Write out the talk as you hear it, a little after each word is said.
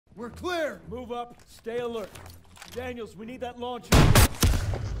We're clear! Move up, stay alert. Daniels, we need that launcher.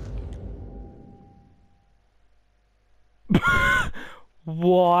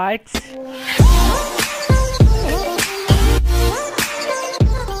 What?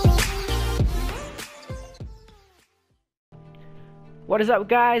 What is up,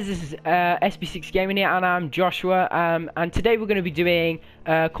 guys? This is SB6 Gaming here, and I'm Joshua. And today we're going to be doing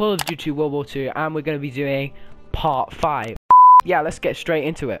Call of Duty World War 2, and we're going to be doing Part 5. Yeah, let's get straight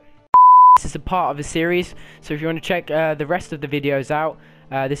into it. This is a part of a series, so if you want to check the rest of the videos out,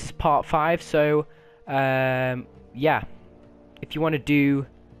 this is Part 5. So, yeah, if you want to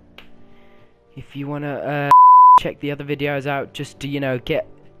check the other videos out, just to, you know, get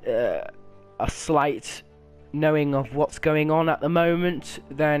a slight knowing of what's going on at the moment,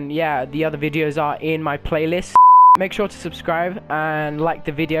 then yeah, the other videos are in my playlist. Make sure to subscribe and like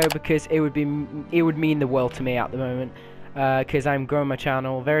the video, because it would mean the world to me at the moment, because I'm growing my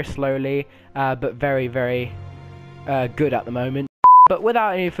channel very slowly, but very good at the moment. But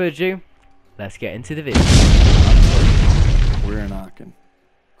without any further ado, let's get into the video. We're in Aachen.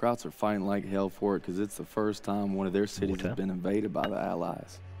 Krauts are fighting like hell for it because it's the first time one of their cities has been invaded by the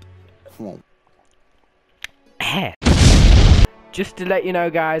Allies. Just to let you know,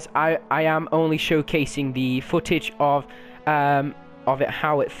 guys, I am only showcasing the footage of it,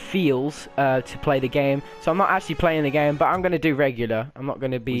 how it feels to play the game. So I'm not actually playing the game, but I'm gonna do regular. I'm not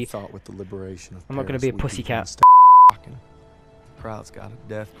gonna be. We thought with the liberation of I'm not gonna be a pussycat. Krauts got a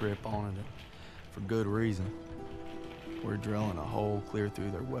death grip on it for good reason. We're drilling a hole clear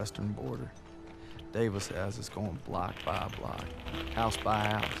through their western border. Davis has us going block by block, house by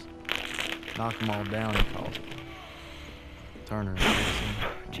house. Knock them all down, he calls it. Turner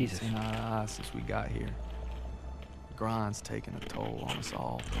and Jesus. Seen eye to eye since we got here. The grind's taking a toll on us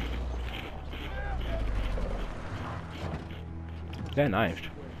all. They're knifed.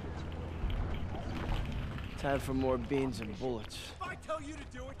 Time for more beans and bullets. If I tell you to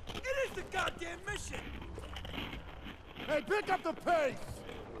do it, it is the goddamn mission! Hey, pick up the pace!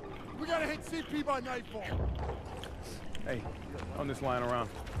 We gotta hit CP by nightfall. Hey, I'm just lying around.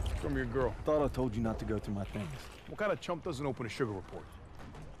 From your girl. Thought I told you not to go through my things. What kind of chump doesn't open a sugar report?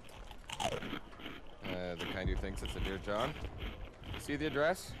 The kind who thinks it's a Dear John. See the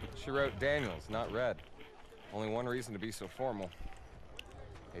address? She wrote Daniels, not Red. Only one reason to be so formal.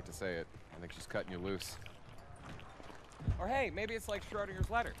 Hate to say it, I think she's cutting you loose. Or hey, maybe it's like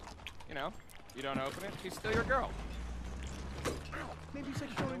Schrodinger's letter. You know, you don't open it, she's still your girl. Maybe it's like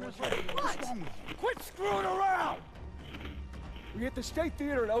Schrodinger's letter. What? Quit screwing around! We hit the State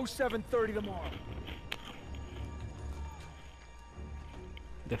Theater at 07:30 tomorrow.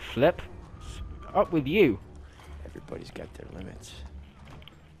 The flip? Up with you. Everybody's got their limits.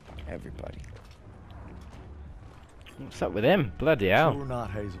 Everybody. What's up with him? Bloody hell. Sure or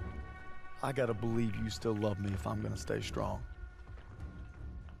not, Hazel. I gotta believe you still love me if I'm gonna stay strong.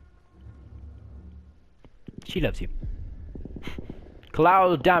 She loves you.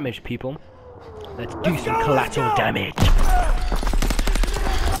 Collateral damage, people. Let's do some collateral damage.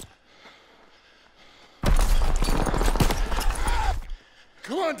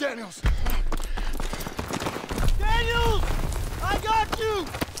 Come on, Daniels! Daniels! I got you!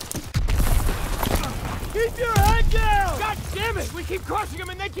 Keep your head down! God damn it! We keep crushing them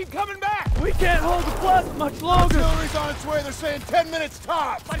and they keep coming back! We can't hold the blast much longer! Artillery's on its way, they're saying 10 minutes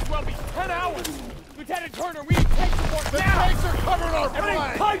tops! Might as well be 10 hours! Lieutenant Turner, we need tank support The now! tanks are covering our Everybody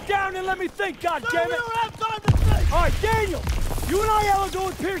flank! pipe down and let me think, goddammit! We don't have time to think! Alright, Daniel! You and I will go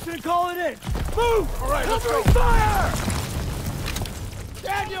with Pearson and call it in! Move! Alright, let's go! Fire!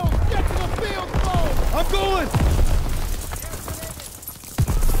 Daniels, get to the field, phone! I'm going!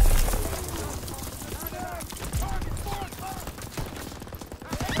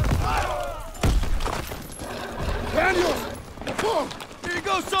 Daniels! Boom! Here you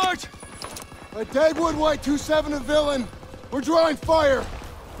go, Sarge! Deadwood White 27 of Villain. We're drawing fire.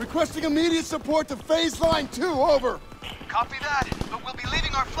 Requesting immediate support to phase line 2, over. Copy that, but we'll be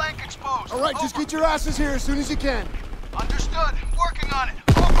leaving our flank exposed. Alright, just get your asses here as soon as you can. Understood. Working on it.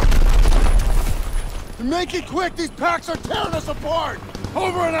 Over. And make it quick, these packs are tearing us apart!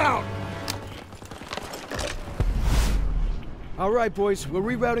 Over and out! All right, boys, we're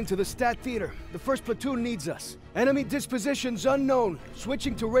rerouting to the Stat Theater. The first platoon needs us. Enemy dispositions unknown.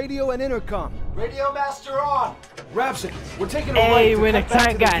 Switching to radio and intercom. Radio master on. Rabson, we're taking a Hey, right we're in a cut back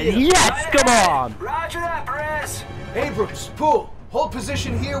tank, to the guys. theater. Yes, come on! Roger that, Perez. Abrams, Poole, hold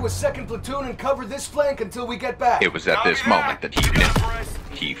position here with 2nd platoon and cover this flank until we get back. It was at this moment that he knew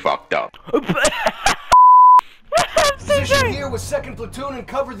he fucked up. Position here with 2nd platoon and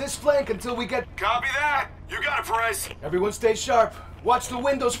cover this flank until we get... Copy that. You got it, Perez. Everyone stay sharp. Watch the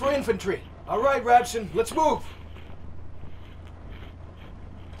windows for infantry. All right, Rabson, let's move.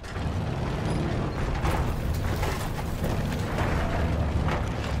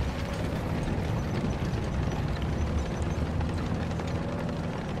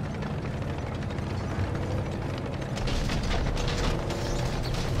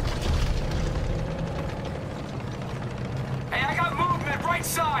 Hey, I got movement right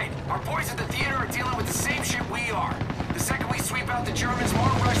side. Our boys at the theater are dealing with the same shit we are. The second we sweep out the Germans, more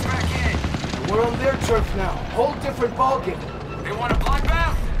rush back in. We're on their turf now. Whole different ballgame. They want a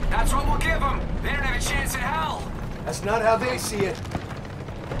bloodbath? That's what we'll give them. They don't have a chance in hell. That's not how they see it.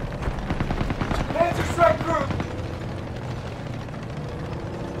 Panzer strike group!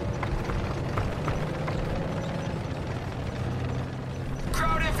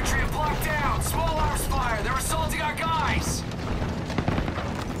 Crowd infantry have blocked down. Small arms fire. They're assaulting our guys.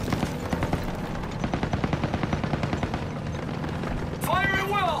 Fire at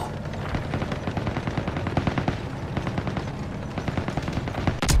will.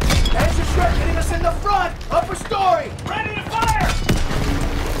 Panzer strike hitting us in the front! Upper story! Ready to fire!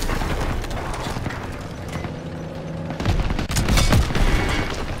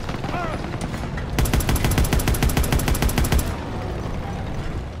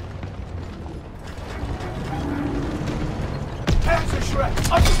 Panzer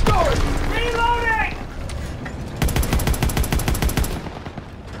strike! Upper story! Reloading!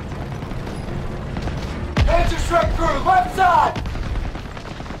 Panzer strike crew, left side!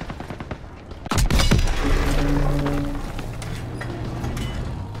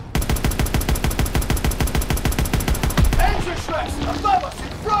 Panzer strikes above us in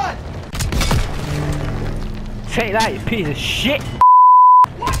front! Take that, you piece of shit!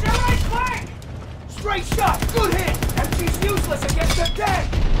 Watch your right flank! Straight shot, good hit! MG's useless against the tank!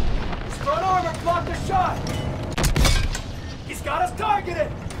 His front armor blocked the shot! He's got us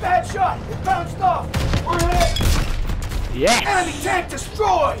targeted! Bad shot, it bounced off! We're hit! Yes! Enemy tank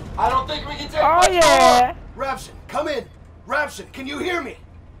destroyed! I don't think we can take Oh much yeah! more! Rabson, come in! Rabson, can you hear me?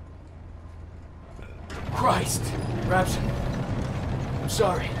 Christ! Rabson, I'm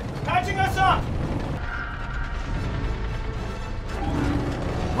sorry. Patching us up!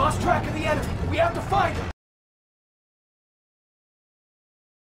 Lost track of the enemy. We have to find him.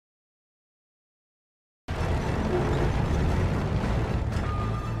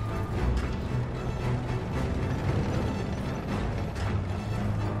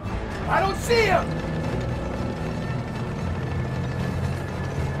 I don't see him!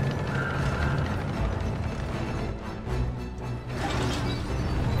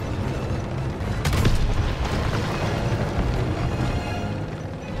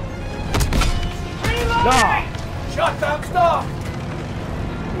 No! Shot bounced off!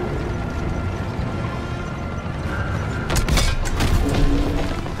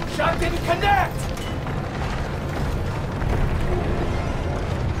 Shot didn't connect!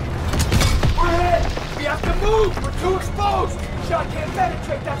 We're hit! We have to move! We're too exposed! Shot can't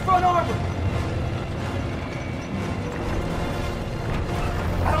penetrate that front armor!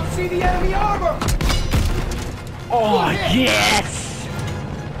 I don't see the enemy armor! Oh, Good hit. yes!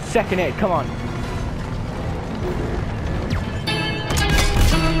 Second hit, come on.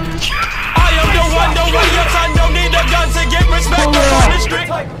 I am the one your son don't need a gun to get respect on the street.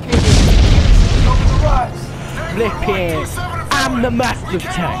 Tiger King, over the rise. Flipping! I'm the master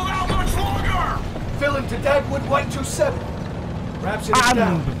tank! Fill him to Dagwood White 27. Rabson is I'm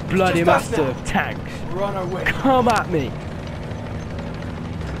down. the It's bloody just us master now. of tanks! We're on our way. Come at me!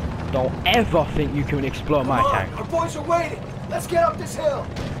 Don't ever think you can explode my Come on, tank. our boys are waiting. Let's get up this hill.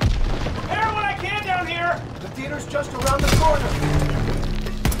 Prepare what I can down here! The theater's just around the corner.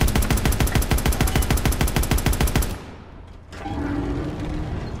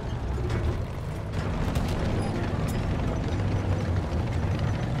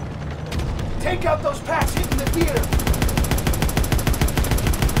 Take out those packs hitting the theater.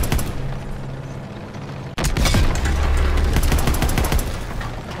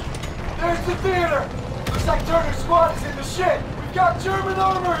 There's the theater. Looks like Turner's squad is in the shit. We've got German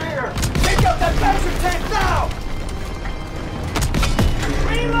armor here. Take out that Panzer tank now.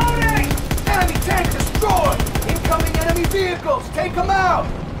 Reloading! Enemy tank destroyed. Incoming enemy vehicles. Take them out.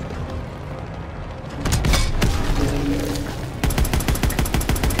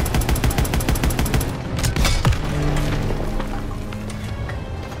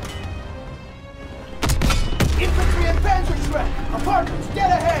 Infantry and Panzerschreck! Apartments,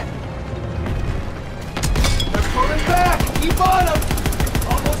 get ahead! They're pulling back! Keep on them!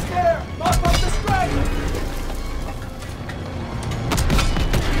 Almost there! Mop up the stragglers!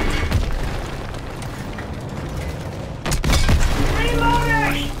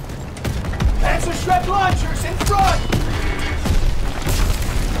 run!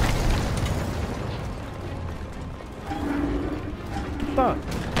 Fuck.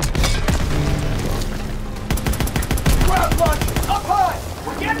 Ground launch! Up high!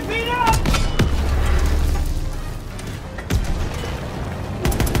 We're getting beat up!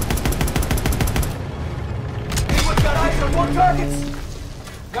 Anyone got eyes on more targets?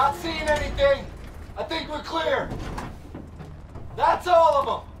 Not seeing anything. I think we're clear. That's all of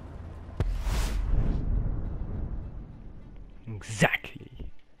them. Exactly.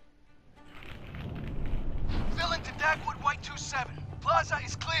 Villain to Dagwood White 27. Plaza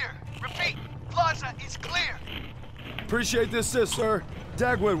is clear. Repeat, Plaza is clear. Appreciate the assist, sir.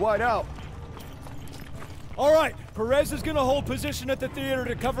 Dagwood, wide out. All right, Perez is gonna hold position at the theater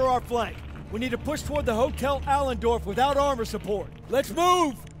to cover our flank. We need to push toward the Hotel Allendorf without armor support. Let's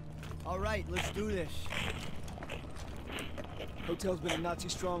move! All right, let's do this. Hotel's been a Nazi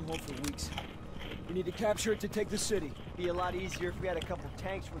stronghold for weeks. We need to capture it to take the city. Be a lot easier if we had a couple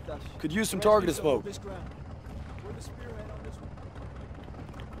tanks with us. Could use some targeted smoke. This ground. We're the spearhead on this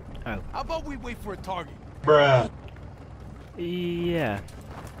one. Oh. How about we wait for a target? Bruh. Yeah.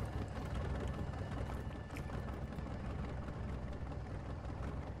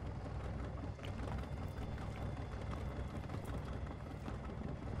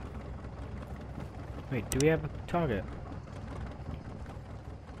 Wait, do we have a target?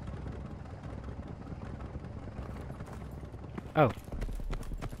 Oh.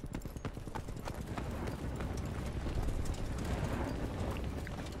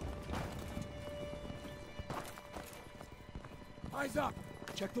 Eyes up!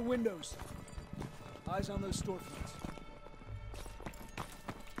 Check the windows. Eyes on those storefronts.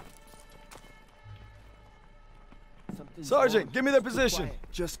 Sergeant, give me their position.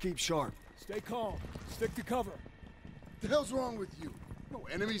 Just keep sharp. Stay calm. Stick to cover. The hell's wrong with you? No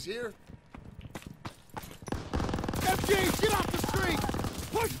enemies here? FG, get off the street!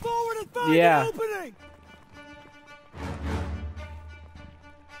 Push forward and find Yeah. an opening!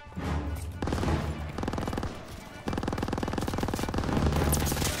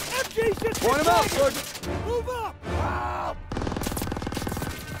 FG, just Point him out, Sergeant. Move up! Help!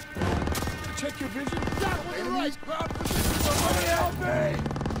 Check your vision. That one to the right! Crowd position. Somebody help me!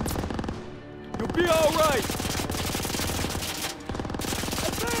 You'll be all right.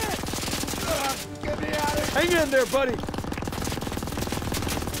 Advance! Get me out of here! Hang in there, buddy.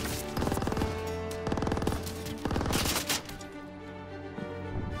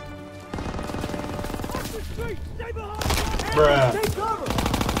 Off the street! Stay behind! Bruh. Stay cover!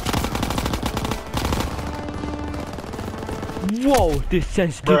 Whoa, this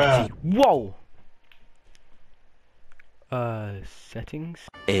sensitivity. Bruh. Whoa. Settings.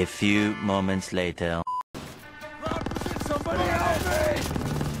 A few moments later. Crowd position. Somebody help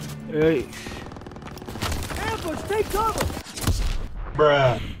me! Ambush! Take cover!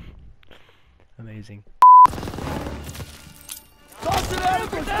 Bruh. Amazing. Toss it out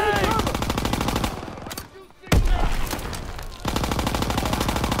of the thing.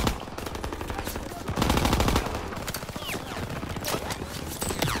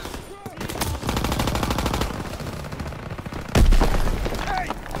 Hey!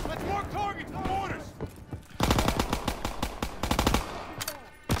 Let's mark targets for orders!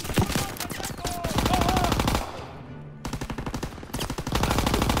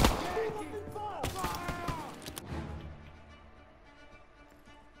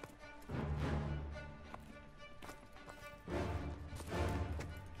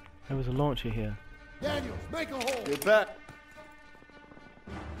 There was a launcher here. Daniels, make a hole! You bet.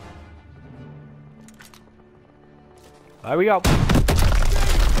 There we go. There's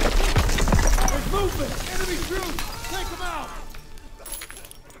movement! Enemy troops! Take them out!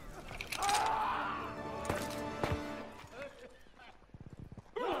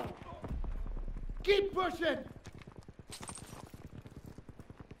 Keep pushing!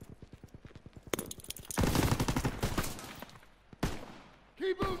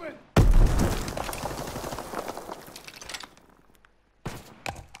 Keep moving!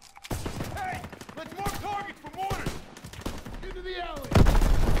 Hey! Let's mark targets for mortars! Into the alley!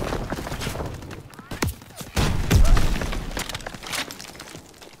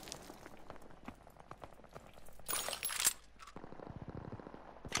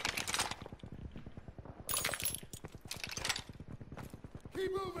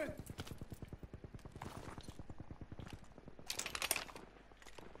 Keep moving!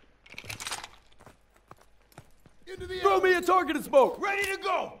 Into the Throw me alley. a targeted smoke. Ready to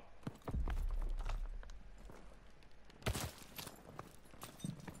go!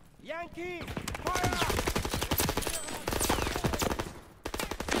 Yankee! Fire!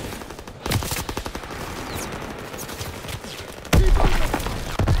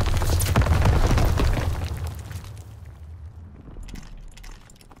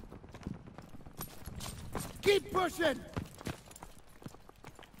 in!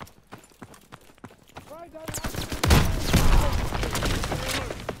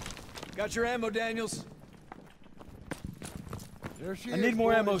 Got your ammo, Daniels? There she I is, need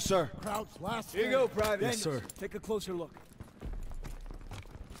more boys. ammo, sir. Crouch, last Here you stand. go, Private. Yes, Daniels, sir. take a closer look.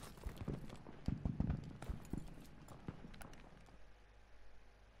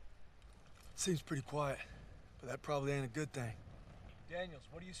 Seems pretty quiet, but that probably ain't a good thing. Daniels,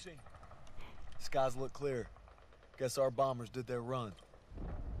 what do you see? Skies look clear. Guess our bombers did their run.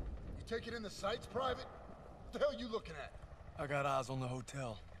 You taking in the sights, Private? What the hell you looking at? I got eyes on the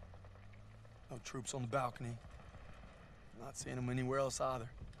hotel. No troops on the balcony. Not seeing them anywhere else either.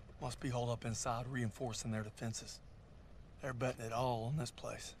 Must be holed up inside, reinforcing their defenses. They're betting it all on this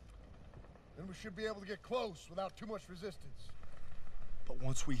place. Then we should be able to get close without too much resistance. But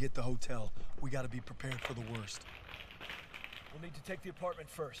once we hit the hotel, we gotta be prepared for the worst. We'll need to take the apartment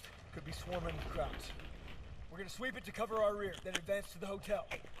first. Could be swarming with crowds. We're gonna sweep it to cover our rear, then advance to the hotel.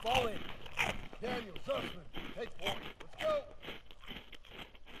 Fall in. Daniel, Sussman, take point. Let's go!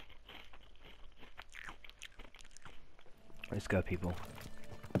 Let's go, people.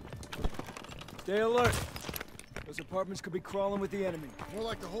 Stay alert. Those apartments could be crawling with the enemy. More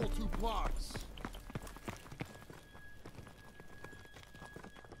like the whole 2 blocks.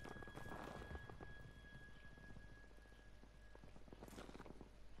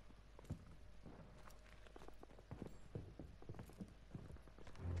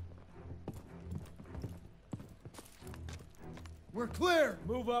 We're clear!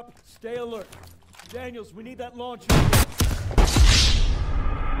 Move up, stay alert. Daniels, we need that launcher.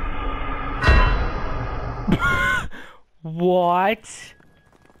 What?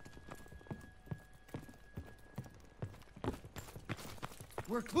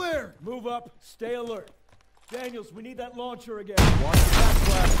 We're clear! Move up, stay alert. Daniels, we need that launcher again.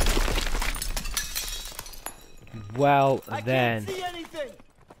 Well, I then. can't see anything!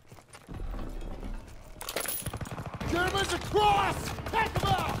 Germans across! Take them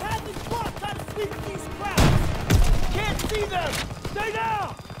out! Have these blocks try to sweep these crowds! Can't see them! Stay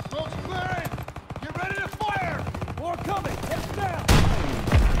down! Smoke's clearing! Get ready to fire! More coming! Head down!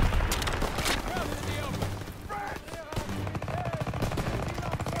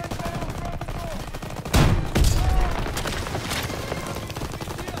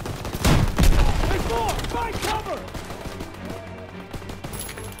 There's more! Find cover!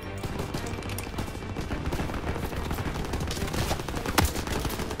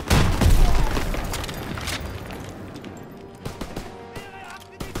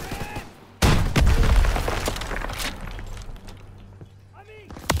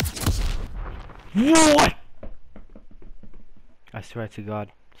 What? I swear to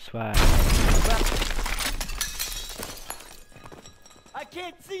God. Swear. I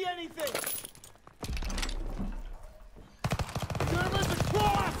can't see anything! Germans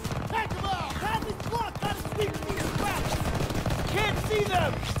across! Take them out! Have these blocks try to sweep these crowds! Can't see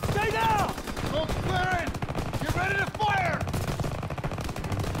them! Stay down! Smoke's clearing! Get ready to fire!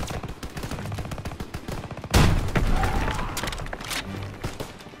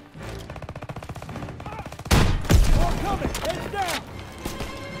 More coming! Heads down!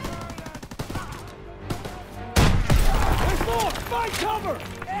 There's more! Find cover!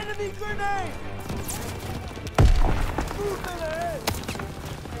 Enemy grenade! Movement ahead!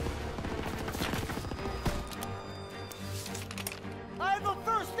 I have a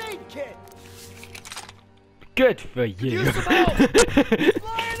first aid kit! Good for you. Use them all!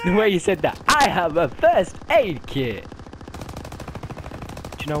 The way you said that. I have a first aid kit.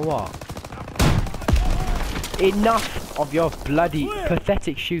 Do you know what? Enough of your bloody Clear.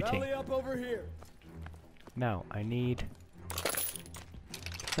 pathetic shooting. Rally up over here. Now, I need...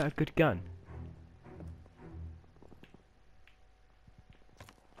 Is that a good gun?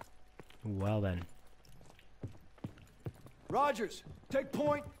 Well then. Rogers, take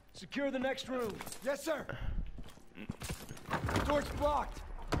point. Secure the next room. Yes, sir! Door's blocked.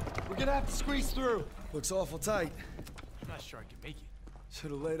 We're gonna have to squeeze through. Looks awful tight. I'm not sure I can make it.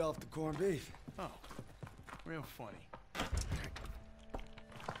 Should have laid off the corned beef. Oh, real funny.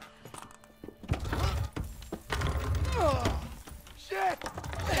 Shit!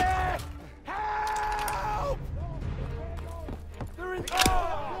 Shit! Help! They're in.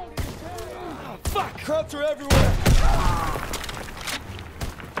 Fuck! Crowds are everywhere!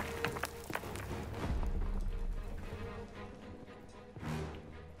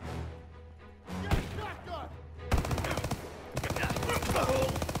 Get a shotgun!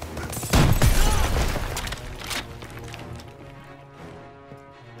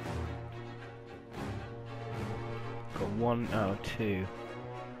 Got 1 out of 2.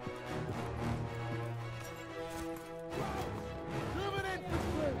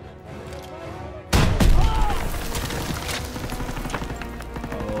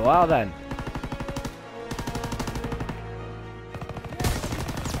 Well then.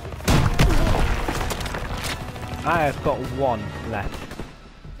 I have got one left.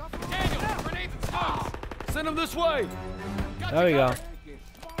 Daniel, grenades and smokes. Send them this way. There we go.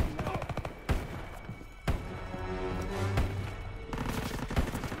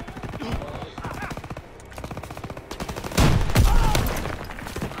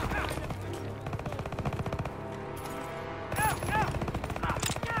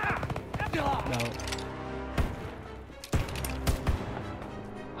 No.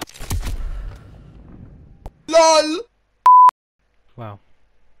 LOL! Wow.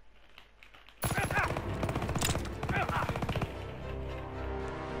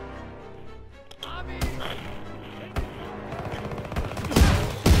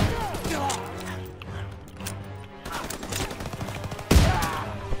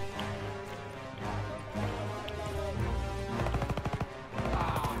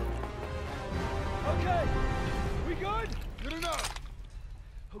 Okay, we good? Good enough.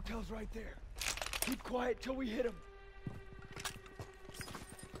 Hotel's right there. Keep quiet till we hit him.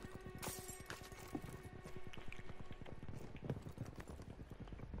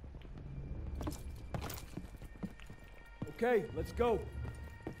 Okay, let's go.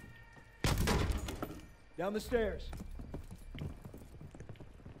 Down the stairs.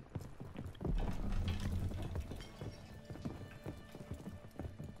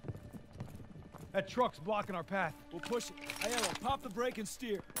 That truck's blocking our path. We'll push it. Aiello, pop the brake and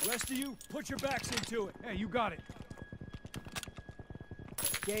steer. Rest of you, put your backs into it. Hey, you got it.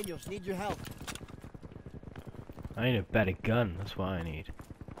 Daniels, need your help. I need a better gun, that's what I need.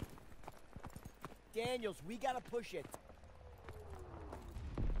 Daniels, we gotta push it.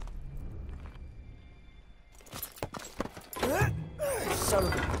 Son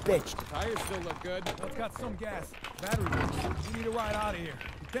of a bitch. Tires still look good. Well, it's got some gas. Battery. We need to ride out of here.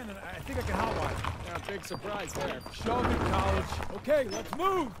 Lieutenant, I think I can hotwire. Yeah, big surprise there. Show me, college. Okay, let's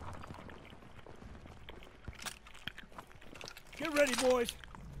move! Get ready, boys.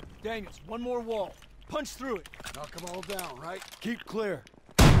 Daniels, one more wall. Punch through it. Knock them all down, right? Keep clear.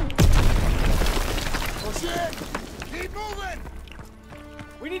 Push in! Keep moving!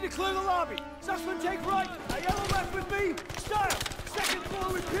 We need to clear the lobby. Sussman, take right. Aiello left with me. Style. Second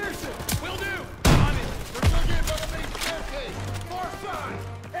floor with Pearson. Will do. On it! We're talking about the main staircase! Far side!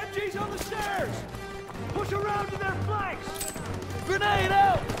 MG's on the stairs. Push around to their flanks. Grenade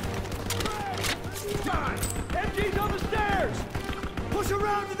out. MG's on the stairs. Push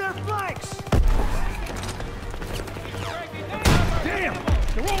around to their flanks. Damn!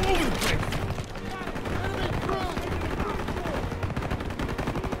 They're all over the place!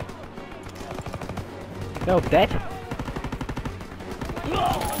 They're all dead?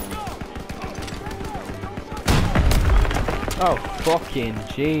 Oh, fucking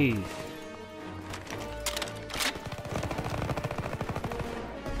jeez.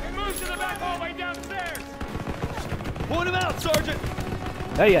 They moved to the back hallway downstairs. Point him out, Sergeant.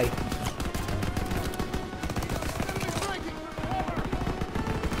 Hey, hey.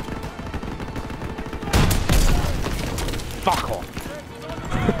 Fuck off.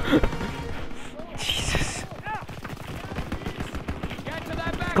 Jesus. Get to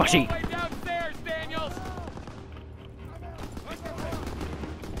that back Gotcha. hallway downstairs, Daniels.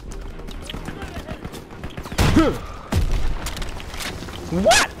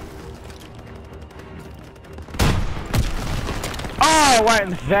 What? Oh, right in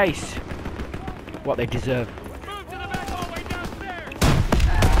the face. What they deserve. Move to the back hallway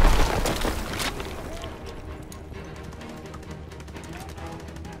downstairs.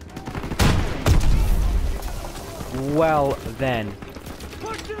 Well then.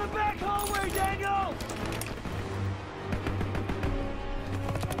 Push to the back hallway, Daniel.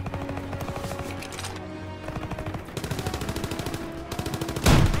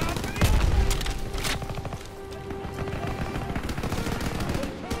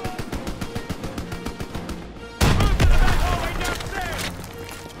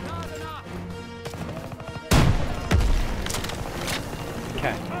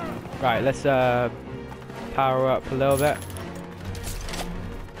 Okay. Right, let's power up a little bit.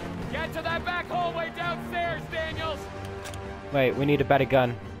 Get to that back hallway downstairs, Daniels. Wait, we need a better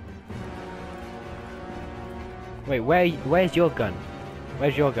gun. Wait, where's your gun?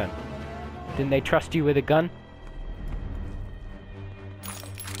 Where's your gun? Didn't they trust you with a gun?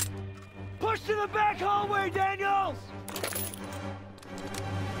 Push to the back hallway, Daniels.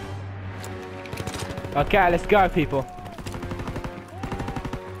 Okay, let's go, people.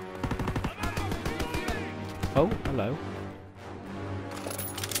 Oh, hello.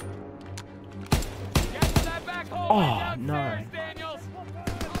 Get to that back hallway Oh, no. downstairs, Daniels.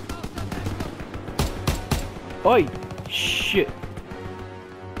 Oi! Shit!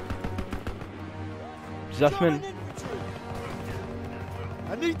 Zussman.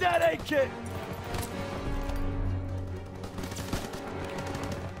 I need that aid kit!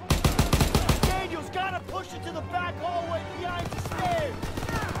 Daniel's gotta push it to the back hallway behind the stairs!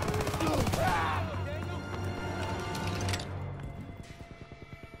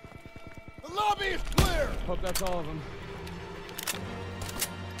 The lobby is clear! Hope that's all of them.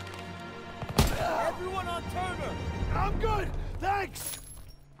 Everyone on Turner! I'm good! Thanks!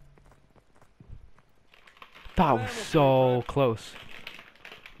 That was so close.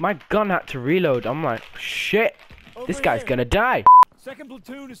 My gun had to reload. I'm like, shit! This guy's gonna die! Second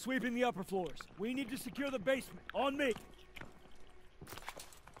platoon is sweeping the upper floors. We need to secure the basement. On me!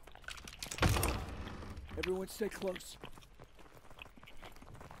 Everyone stay close.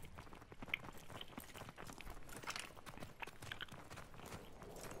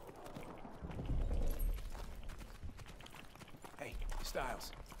 Hey,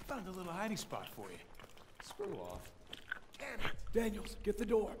 Styles. Found a little hiding spot for you. Screw off. Damn it! Daniels, get the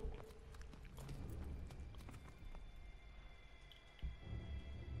door.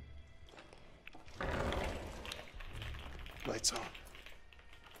 Lights on.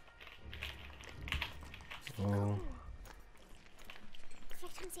 Oh.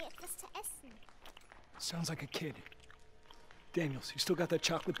 Vielleicht haben sie etwas zu essen. Sounds like a kid. Daniels, you still got that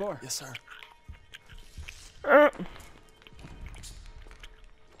chocolate bar? Yes, sir.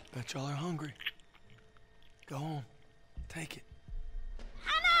 Bet y'all are hungry. Go home. Take it.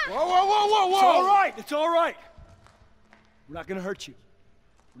 Whoa, whoa, whoa, whoa, whoa! It's all right! It's all right! We're not gonna hurt you.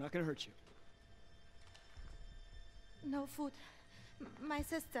 We're not gonna hurt you. No food. My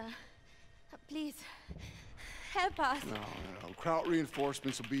sister. Please. Help us. No. Kraut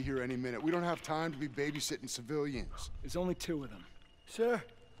reinforcements will be here any minute. We don't have time to be babysitting civilians. There's only 2 of them. Sir,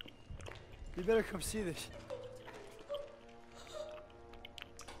 you better come see this.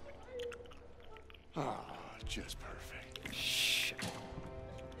 Ah, just perfect. Shh.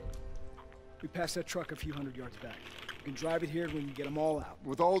 We passed that truck a few hundred yards back. We can drive it here and we can get them all out.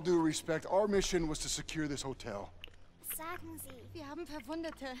 With all due respect, our mission was to secure this hotel. Sagen Sie. Wir haben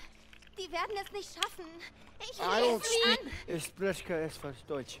Verwundete. Die werden es nicht schaffen. Ich I will don't sie an. Ich spreche etwas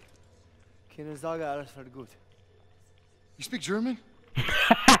Deutsch. Keine Sorge, alles wird gut. You speak German?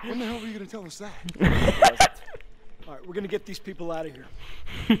 When the hell were you going to tell us that? All right, we're gonna get these people out of here.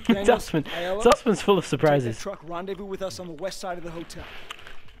 Zussman's full of surprises. Take that truck, rendezvous with us on the west side of the hotel.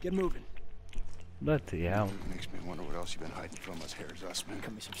 Get moving. Bloody hell. Makes me wonder what else you've been hiding from us, Herr Zussman.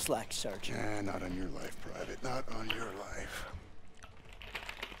 Cut me some slack, Sergeant. Nah, not on your life, Private. Not on your life.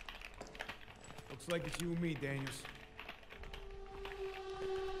 Looks like it's you and me, Daniels.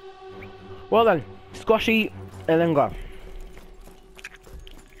 Well then, Squashy Elenga.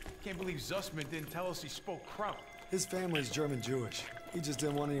 Can't believe Zussman didn't tell us he spoke Kraut. His family's German-Jewish. He just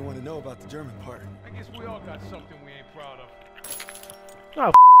didn't want anyone to know about the German part. I guess we all got something we ain't proud of.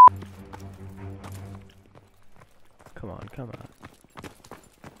 Oh, come on, come on.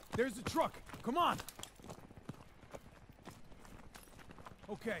 There's the truck. Come on.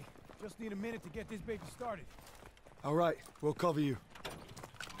 Okay, just need a minute to get this baby started. All right, we'll cover you.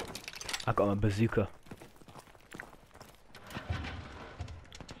 I got my bazooka.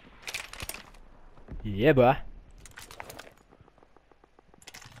 Yeah, boy.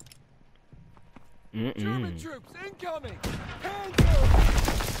 German troops incoming! Hands up!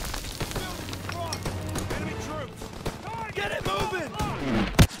 Building cross! Enemy troops! Get it moving!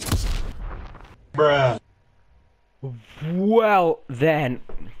 Bruh. Well then,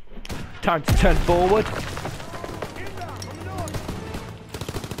 time to turn forward.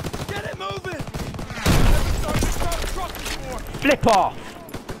 Get it moving! Flip off!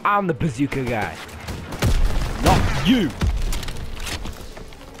 I'm the bazooka guy. Not you!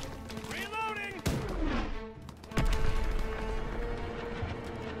 Reloading!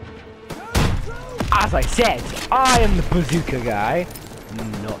 As I said, I am the bazooka guy,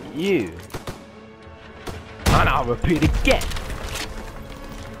 not you. And I'll repeat again.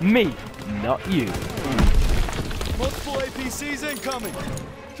 Me, not you. Multiple APCs incoming!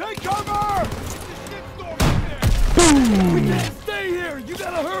 Take cover! Boom! We can't stay here! You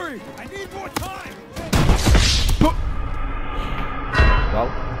gotta hurry! I need more time! Well,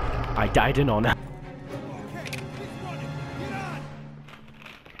 I died in honor. Okay, keep running! Get on!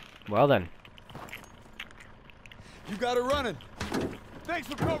 Well then. You got it running. Thanks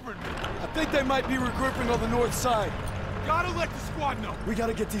for covering me. I think they might be regrouping on the north side. Gotta let the squad know. We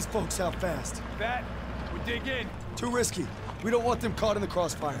gotta get these folks out fast. That, we dig in. Too risky. We don't want them caught in the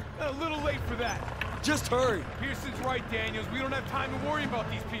crossfire. A little late for that. Just hurry. Pearson's right, Daniels. We don't have time to worry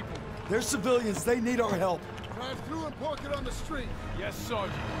about these people. They're civilians. They need our help. Drive through and park it on the street. Yes,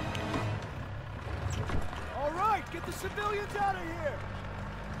 Sergeant. All right, get the civilians out of here!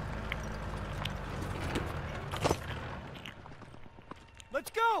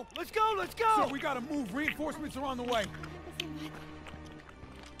 Let's go! Let's go! Let's go! Sir, we gotta move. Reinforcements are on the way.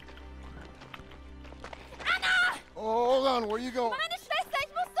 Oh, hold on. Where you going? Meine Schwester, ich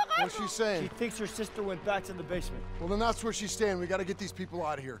muss zurück! What's she saying? She thinks her sister went back to the basement. Well, then that's where she's staying. We gotta get these people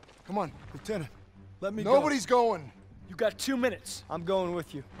out of here. Come on. Lieutenant, let me go. Nobody's going. You got 2 minutes. I'm going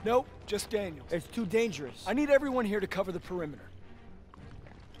with you. Nope, just Daniels. It's too dangerous. I need everyone here to cover the perimeter.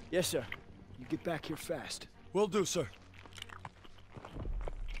 Yes, sir. You get back here fast. Will do, sir.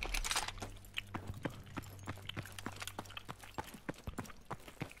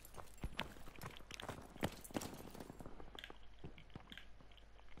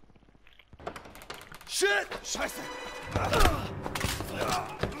 Shit! Scheiße!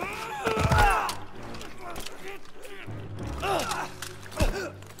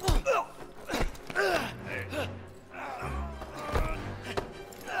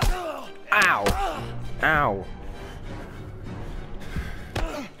 Ow! Ow!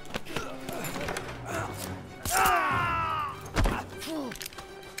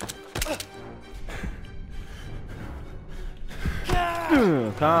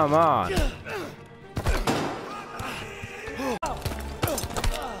 Come on!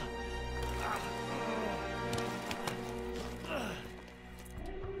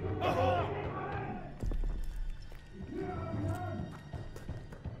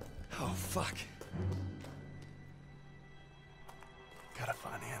 Oh, fuck. Gotta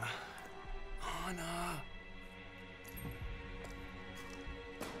find Anna. Anna!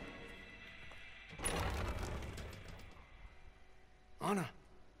 Anna!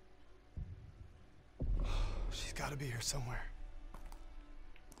 She's gotta be here somewhere.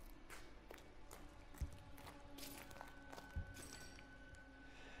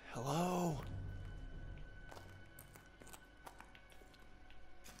 Hello?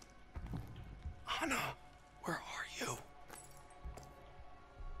 Anna, where are you?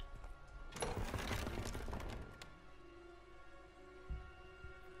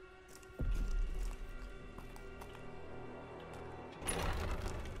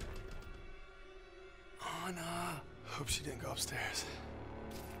 Anna. Hope she didn't go upstairs.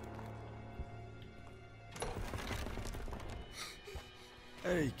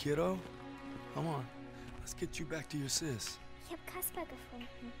 Hey, kiddo. Come on. Let's get you back to your sis. Ich hab Kasper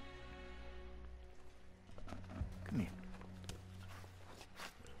gefunden. Come here.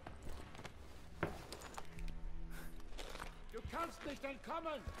 Du kannst nicht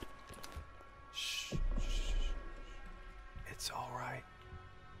entkommen! Shh. It's all right.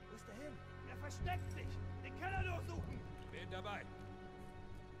 Wo ist er hin? Er versteckt sich! Den Keller durchsuchen! Bin dabei.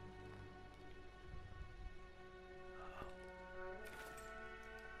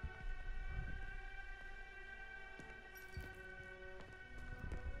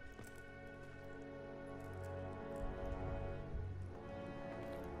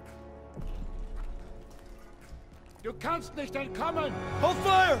 Du kannst nicht entkommen! Hold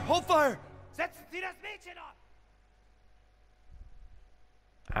fire! Hold fire! Setzen Sie das Mädchen ab!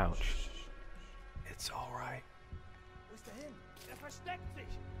 Ouch. It's all right. Wo ist er hin? Er versteckt sich!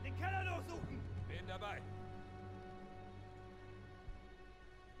 Den Keller durchsuchen! Bin dabei.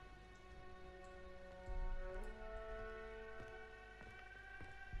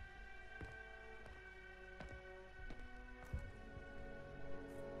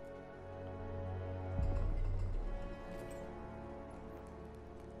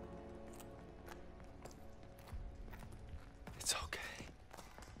 It's okay.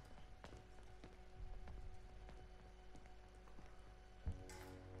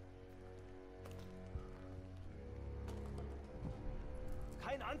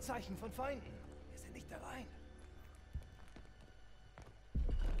 Kein Anzeichen von Feinden. Wir sind nicht allein.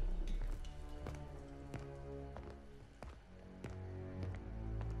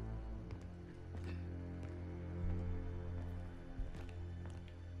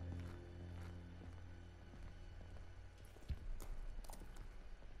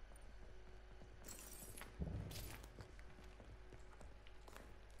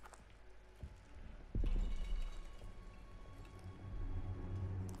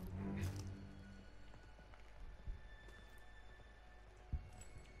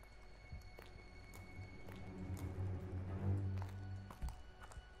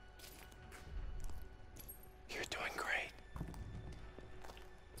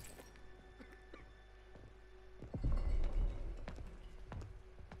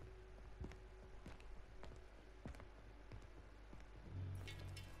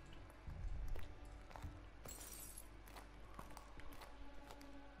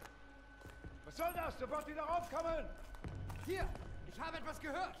 Was soll das? Sofort wieder raufkommen! Hier, ich habe etwas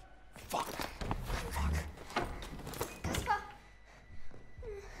gehört. Fuck. Kaspar!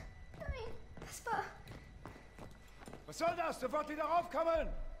 Nein, Kaspar! Was soll das? Sofort wieder raufkommen!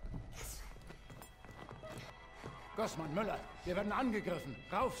 Gossmann, Müller, wir werden angegriffen.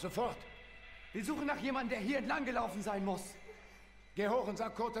 Rauf, sofort! Wir suchen nach jemandem, der hier entlang gelaufen sein muss. Geh hoch und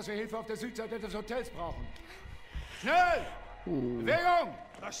sag Kurt, dass wir Hilfe auf der Südseite des Hotels brauchen. Schnell! Bewegung!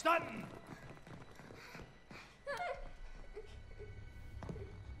 Verstanden!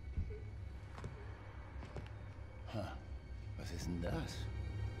 Was ist denn das?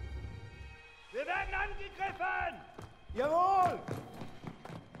 Wir werden angegriffen! Jawohl!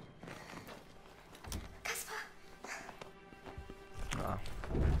 Kaspar!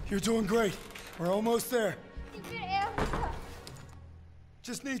 You're doing great. We're almost there. Ich will eher.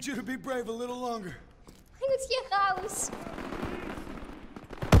 Just need you to be brave a little longer. Bring uns hier raus.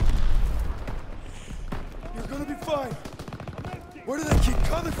 You're gonna be fine. Where do they keep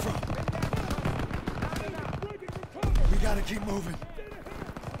coming from? We gotta keep moving.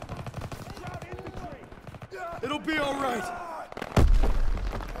 It'll be all right.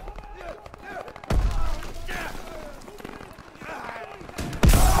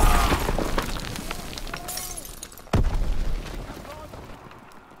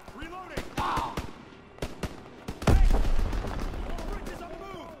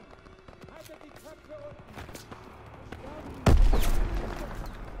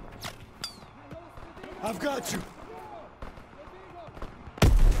 I've got you.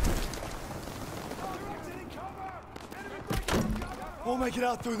 We'll make it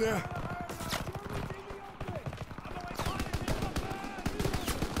out through there.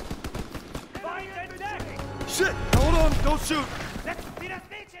 Shit! Hold on, don't shoot.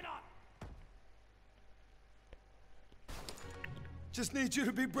 Just need you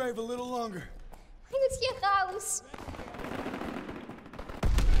to be brave a little longer. Bring uns hier raus.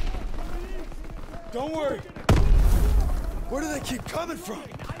 Don't worry. Where do they keep coming from?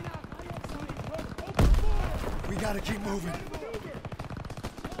 We gotta keep moving.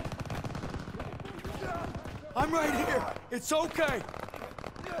 I'm right here. It's okay.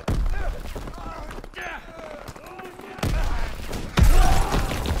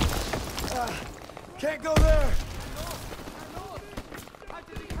 Can't go there.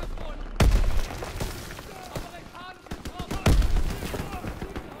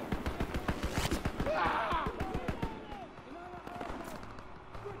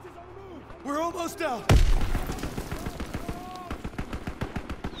 We're almost out.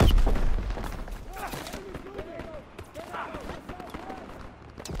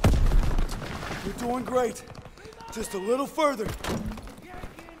 You're doing great. Just a little further.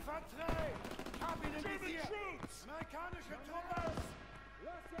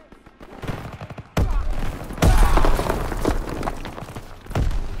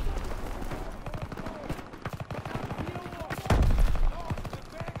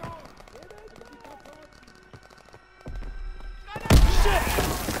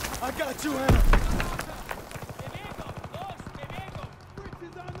 I got you, Hannah.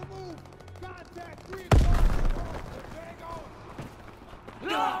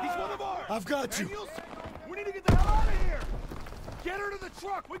 He's one of ours. I've got you. We need to get the hell out of here. Get her to the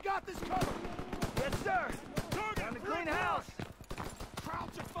truck. We got this covered. Yes, sir. Time to clean house.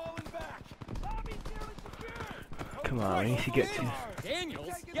 Crowds are falling back. Lobby's nearly secured. Come on, I need to get to.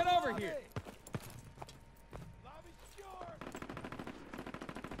 Daniels, get over here.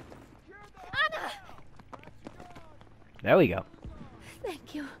 Anna! There we go.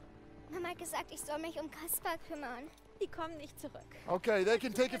 Thank you. Mama hat gesagt, ich soll mich Kaspar kümmern. Die kommen nicht zurück. Okay, they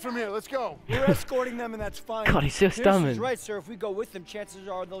can take it from here. Let's go. We're escorting them, and that's fine. God, he's so stubborn. Pearson's right, sir. If we go with them, chances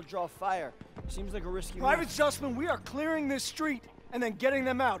are they'll draw fire. Seems like a risky move. Private Sussman, we are clearing this street and then getting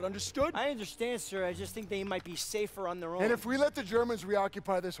them out, understood? I understand, sir. I just think they might be safer on their own. And if we let the Germans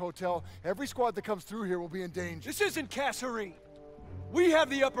reoccupy this hotel, every squad that comes through here will be in danger. This isn't Kasserine. We have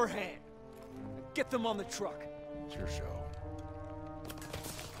the upper hand. Get them on the truck. It's your show.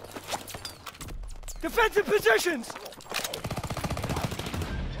 Defensive positions!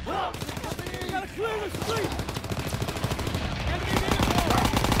 We gotta clear the street! Enemy vehicle!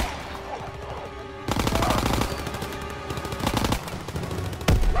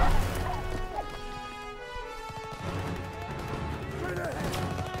 Straight ahead!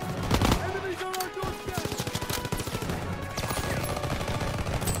 Enemies on our doorstep!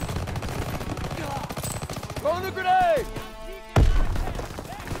 Throwing the grenade!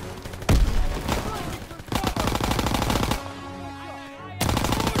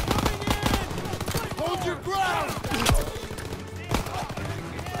 Hold your ground!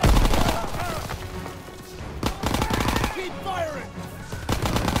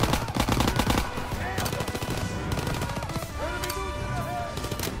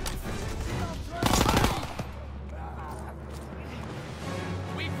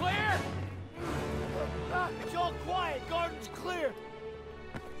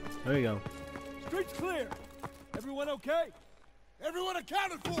 There we go. Street's clear. Everyone okay? Everyone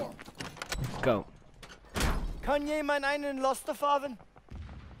accounted for! Let's go. Kann jemand einen Laster fahren?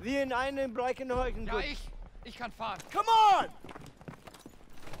 Wir in einen Breckenhäusen. Ja, ich kann fahren. Come on!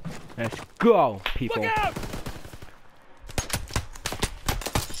 Let's go, people. Look out!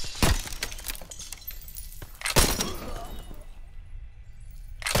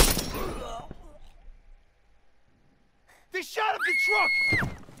 They shot up the truck!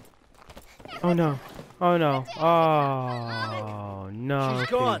 Oh no. Oh no. Oh no. She's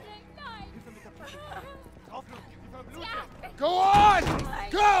gone. Go on!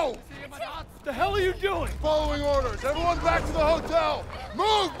 Go! What the hell are you doing? Following orders. Everyone back to the hotel.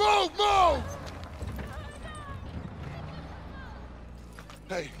 Move, move, move!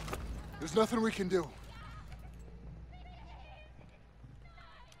 Hey, there's nothing we can do.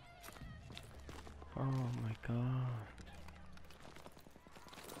 Oh my god.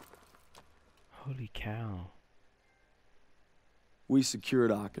 Holy cow. We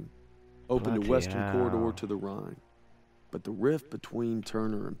secured Aachen, opened Bloody a western hell. corridor to the Rhine. But the rift between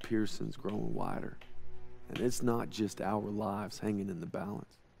Turner and Pearson's growing wider. And it's not just our lives hanging in the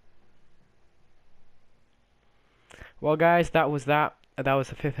balance. Well guys, that was the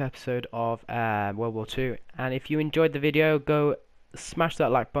 5th episode of World War II. And if you enjoyed the video, go smash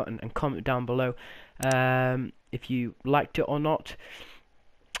that like button and comment down below if you liked it or not.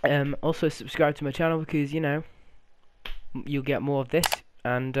 Also subscribe to my channel because, you know, you'll get more of this.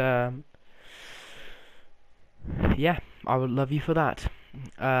 And yeah, I would love you for that.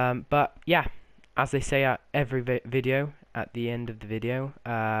 But yeah, as they say at every video, at the end of the video,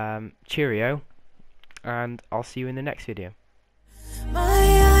 cheerio, and I'll see you in the next video. My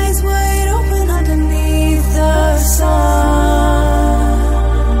eyes wide open underneath the sun.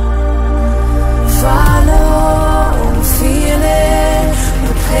 Follow, feel it,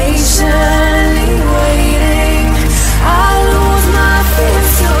 but patiently waiting. I lose my fear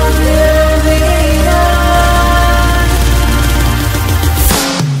so living on.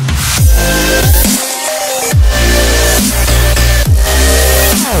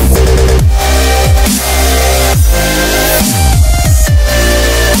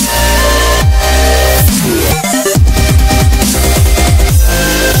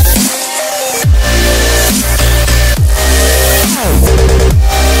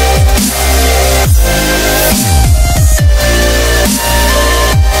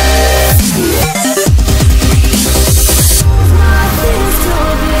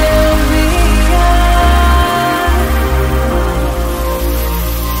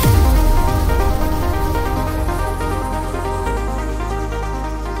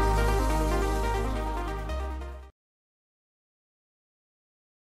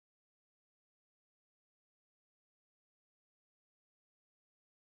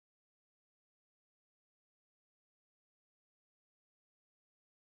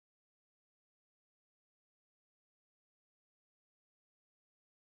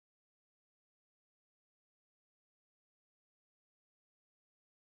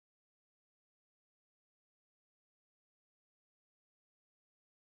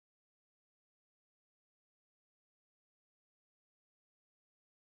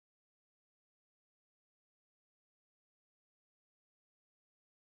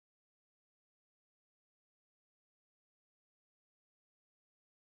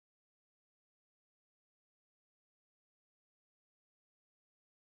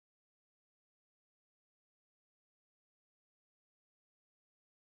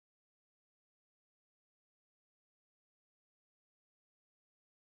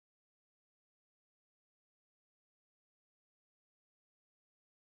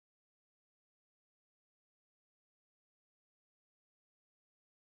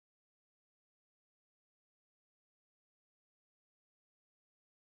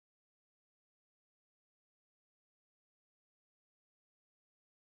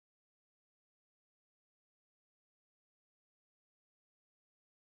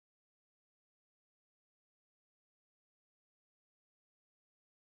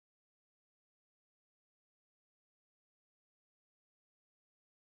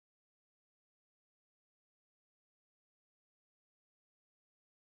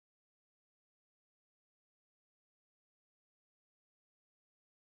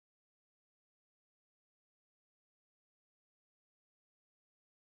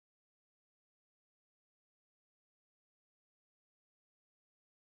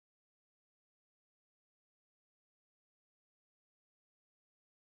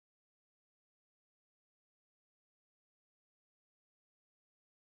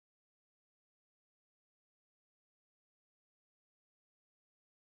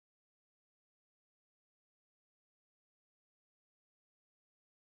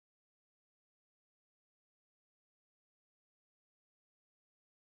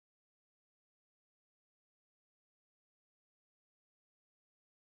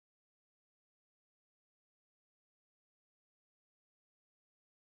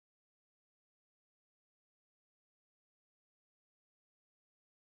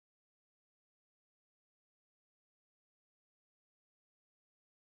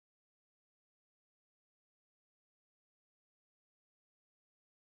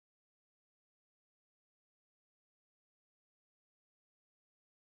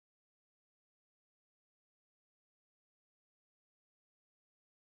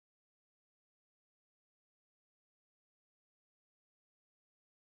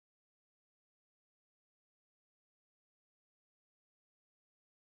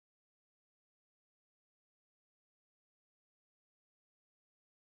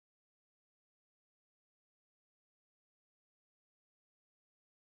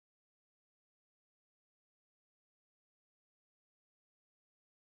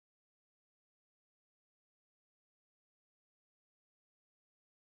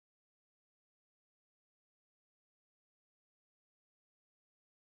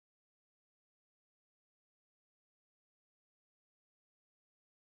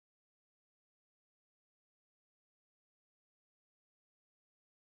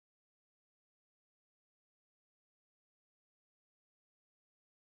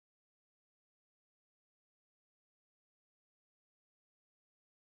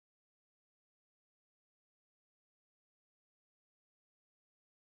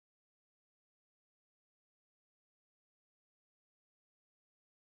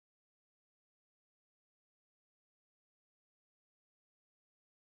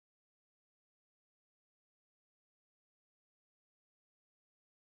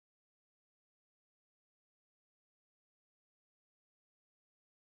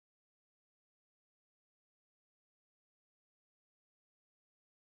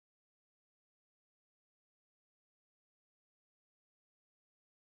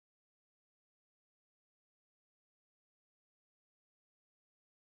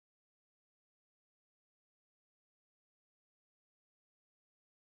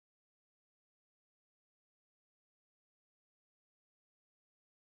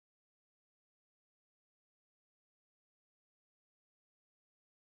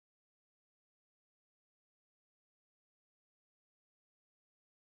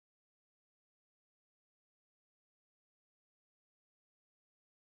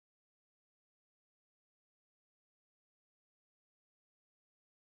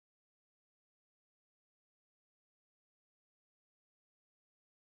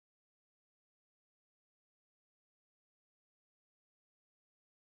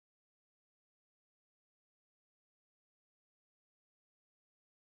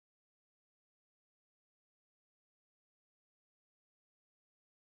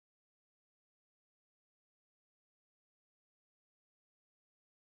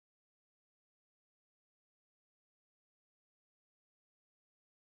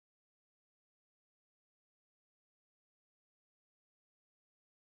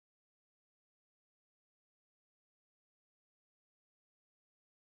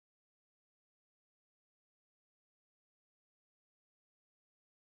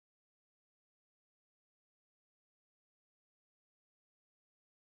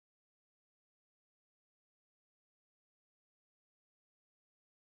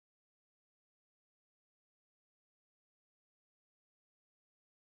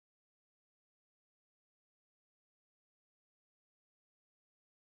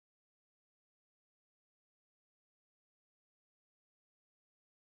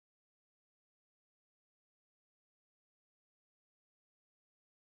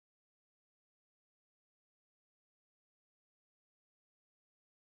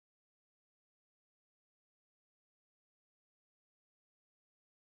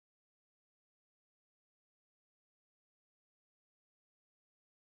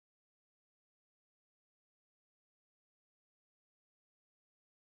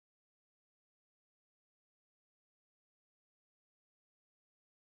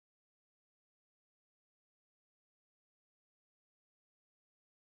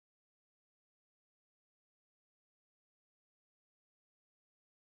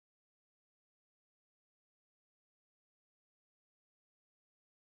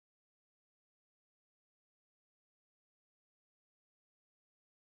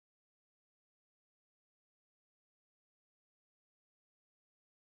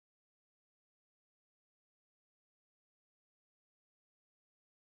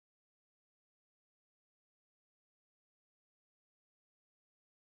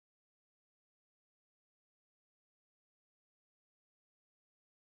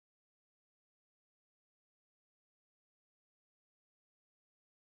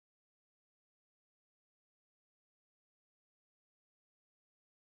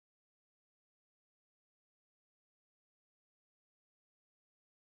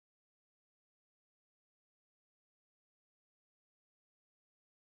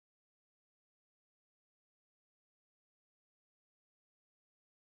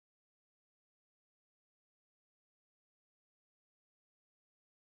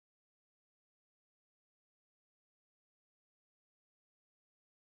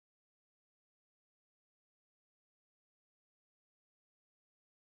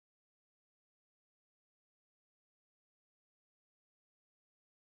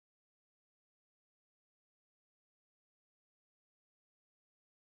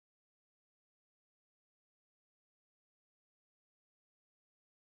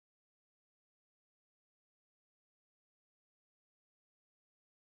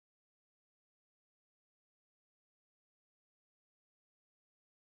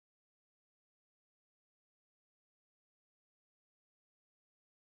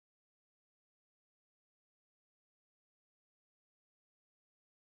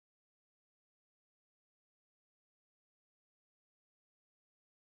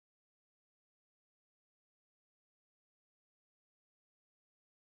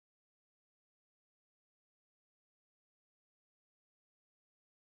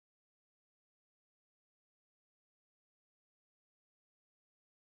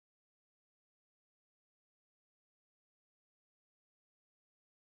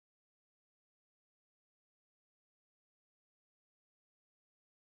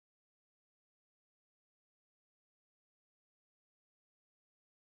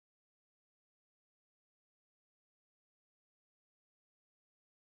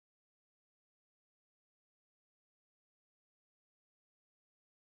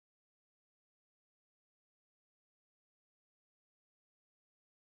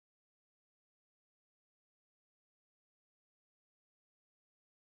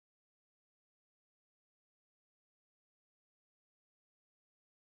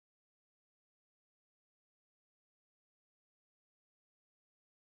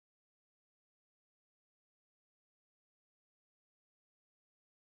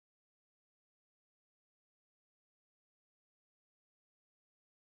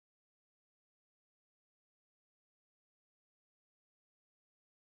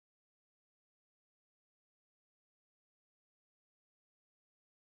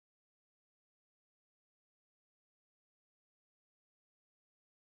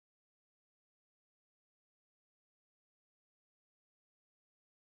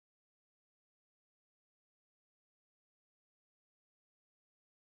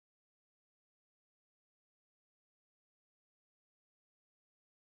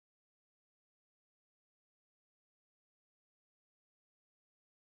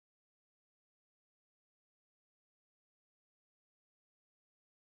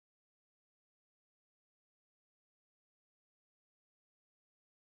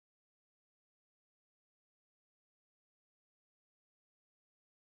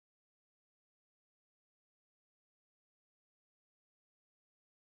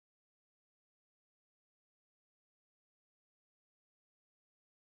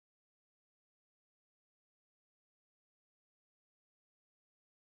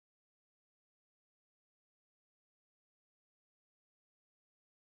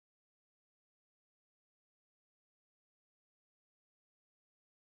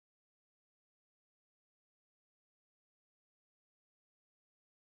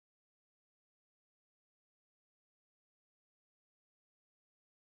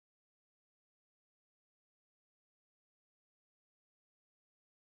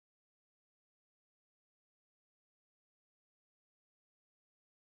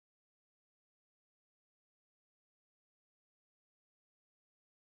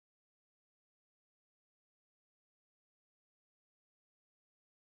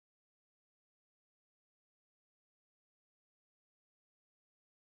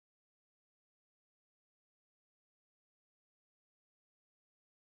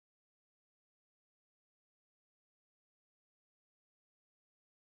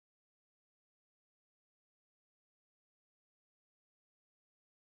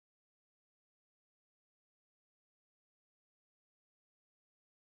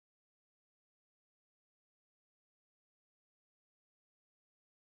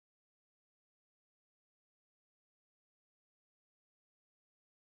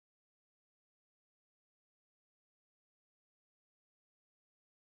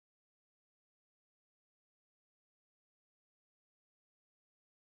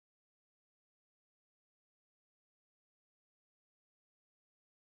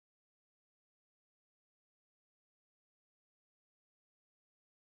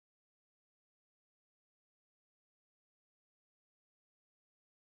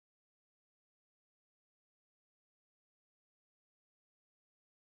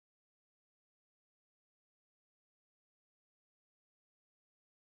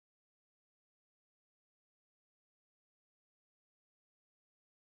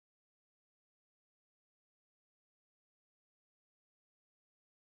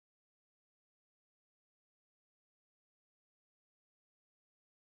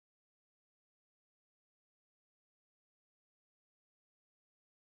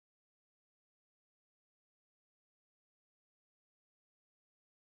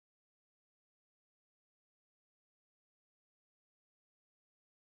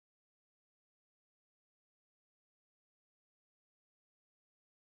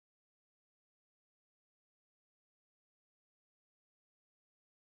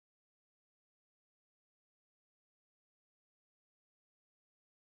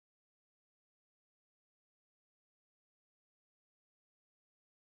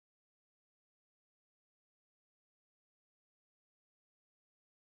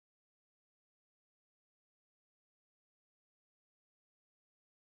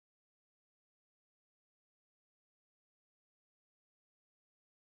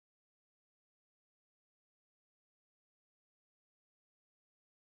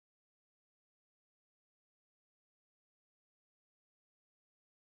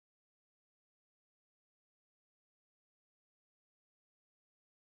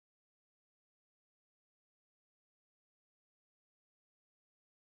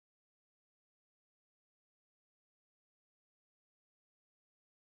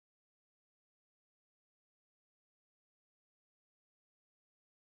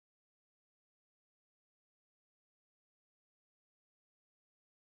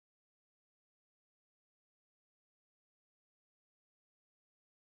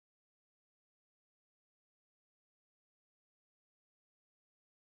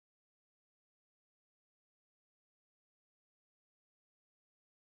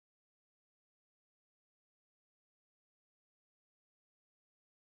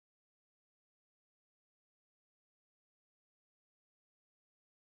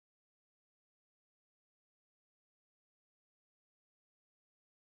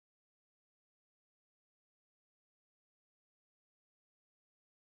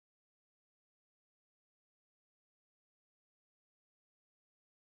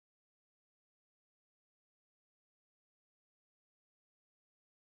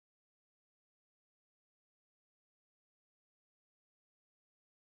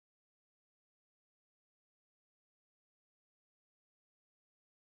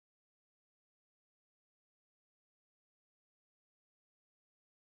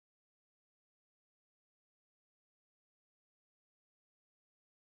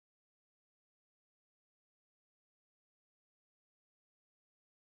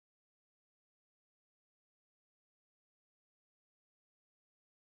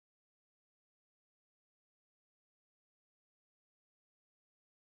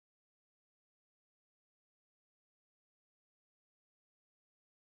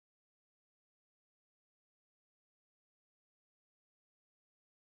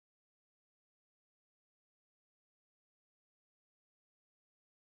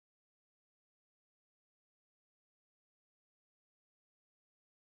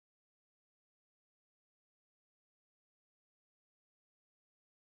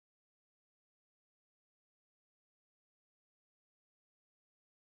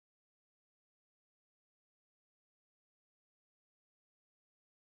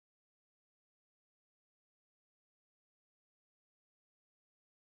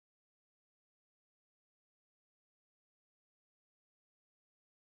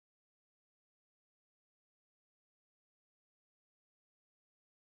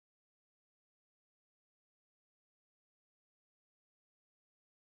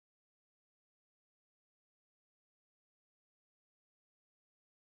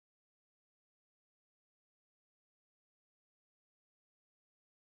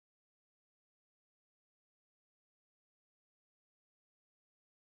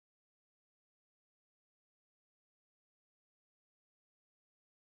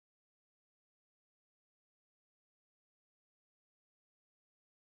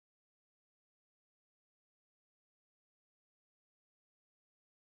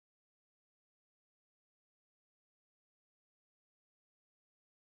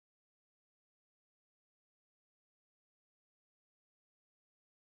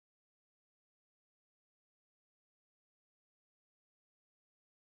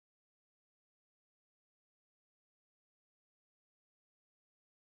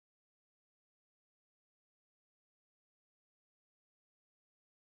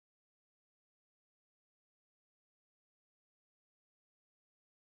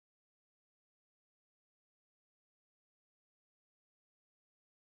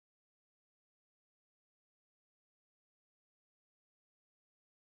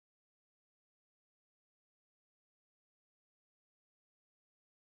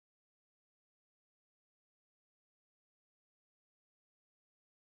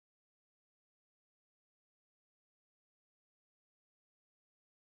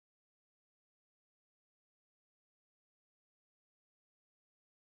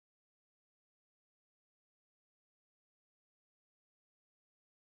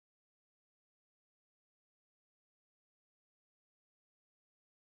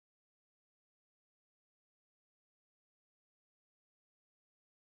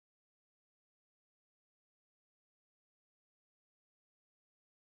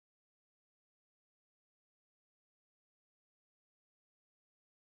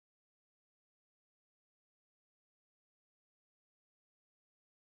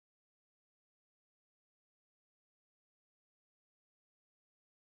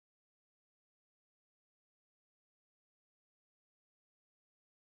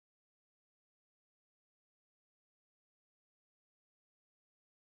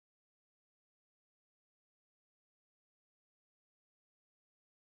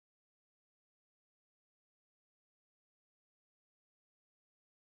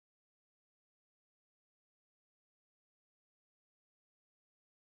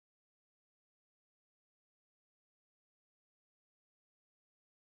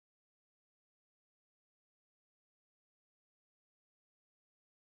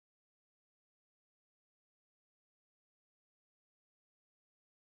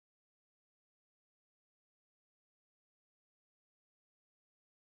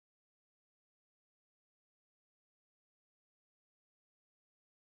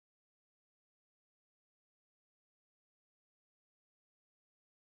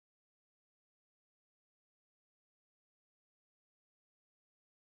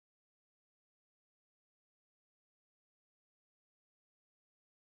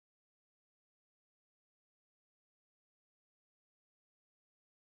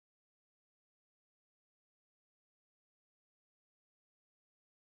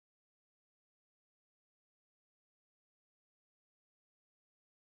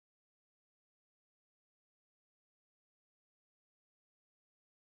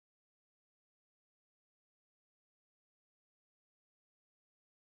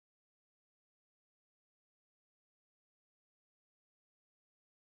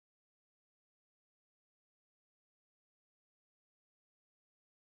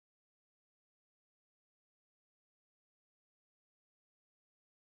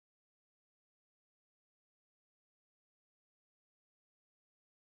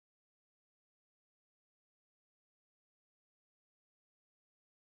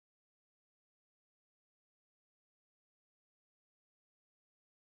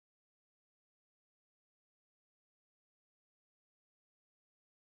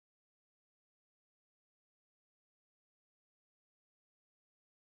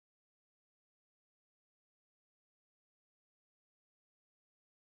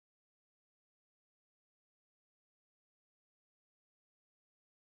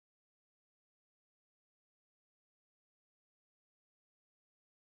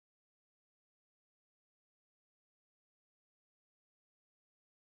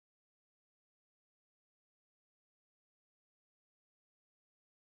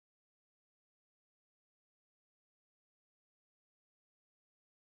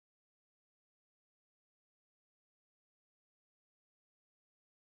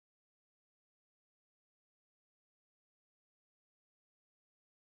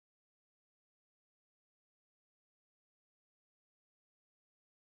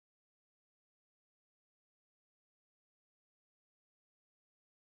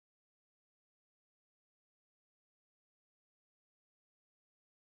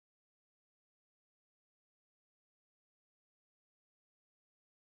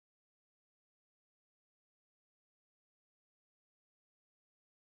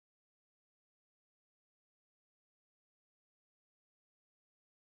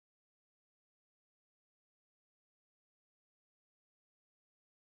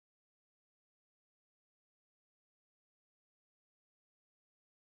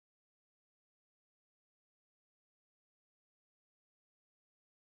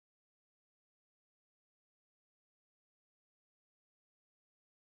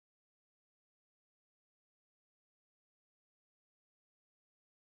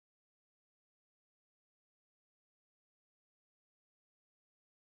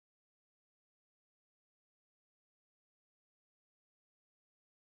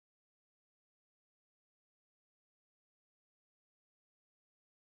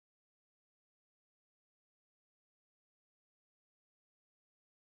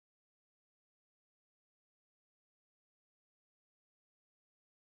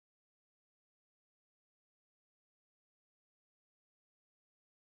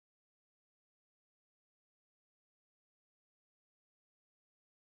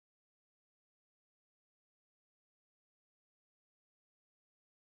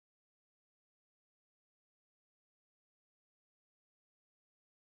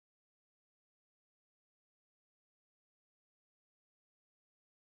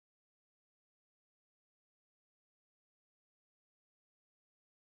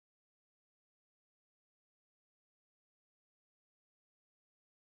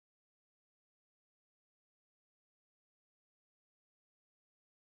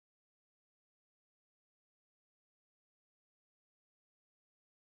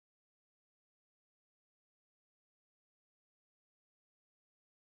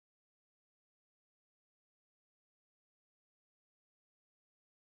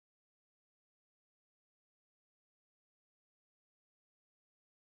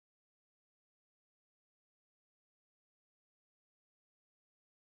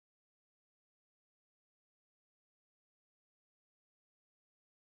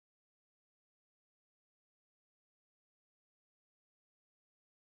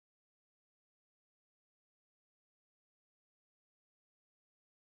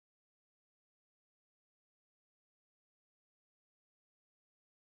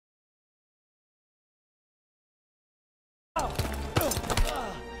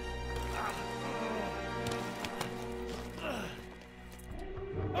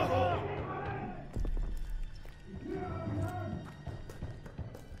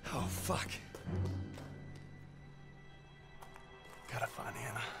 Fuck. Gotta find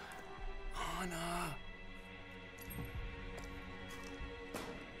Anna. Anna!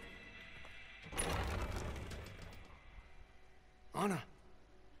 Anna!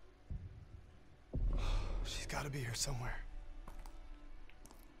 She's gotta be here somewhere.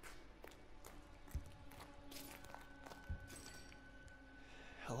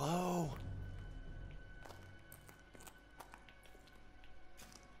 Hello?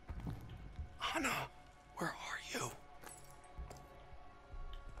 Anna, where are you?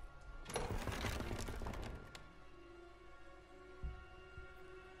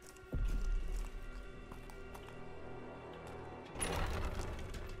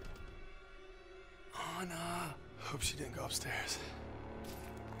 Anna. Hope she didn't go upstairs.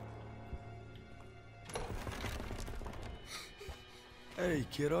 Hey,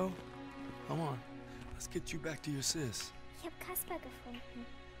 kiddo. Come on. Let's get you back to your sis. Ich habe Kasper gefunden.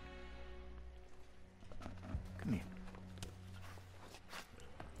 Komm her.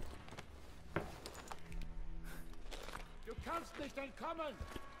 Du kannst nicht entkommen!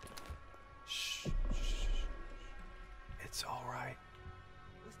 Shh. It's all right.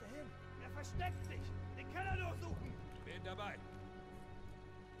 Wo ist er hin? Er versteckt sich! Den Keller durchsuchen! Bin dabei!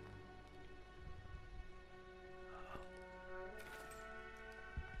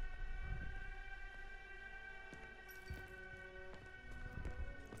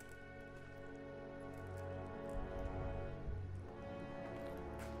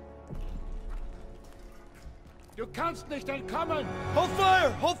 Du kannst nicht entkommen! Hold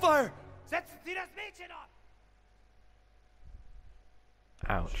fire! Hold fire! Setzen Sie das Mädchen ab!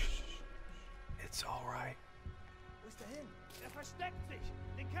 Ouch. It's all right. Wo ist er hin? Er versteckt sich!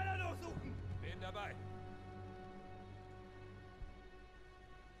 Den Keller durchsuchen! Bin dabei!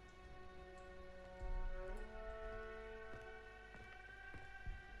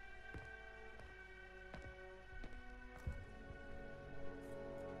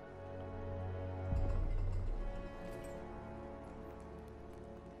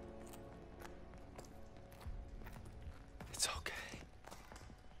 It's okay.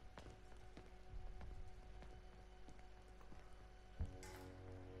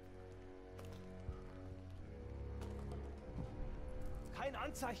 Kein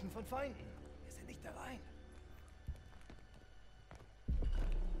Anzeichen von Feinden. Wir sind nicht allein.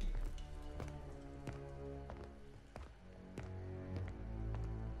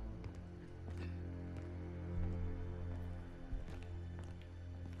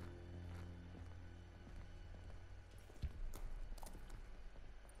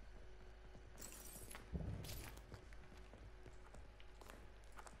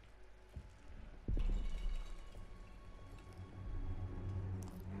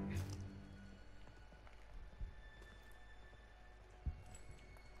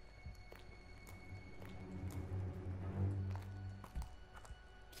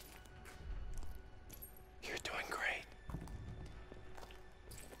 You're doing great.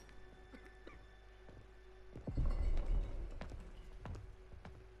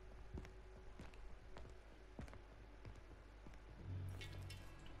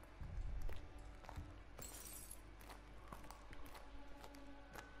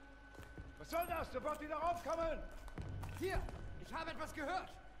 Was soll das? Sofort wieder raufkommen! Hier, ich habe etwas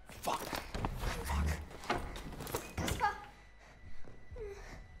gehört. Fuck. Kasper!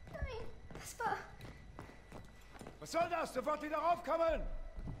 Nein, Kasper! Was soll das? Sofort wieder raufkommen!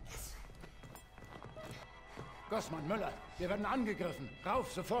 Gossmann, Müller, wir werden angegriffen.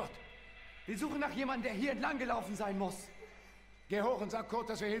 Rauf, sofort! Wir suchen nach jemandem, der hier entlang gelaufen sein muss. Geh hoch und sag Kurt,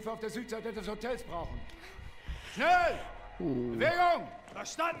 dass wir Hilfe auf der Südseite des Hotels brauchen. Schnell! Bewegung!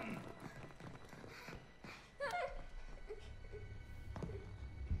 Verstanden!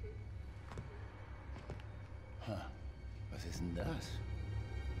 Was ist denn das?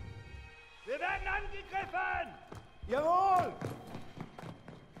 Wir werden angegriffen! Jawohl!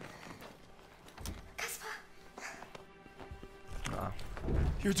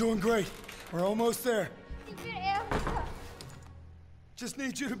 You're doing great. We're almost there. Ich will Erika. Just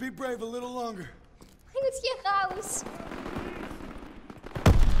need you to be brave a little longer. Bring uns hier raus.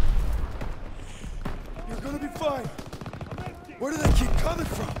 You're gonna be fine. Where do they keep coming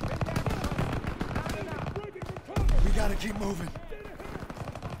from? We gotta keep moving.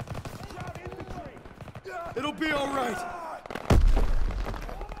 It'll be all right.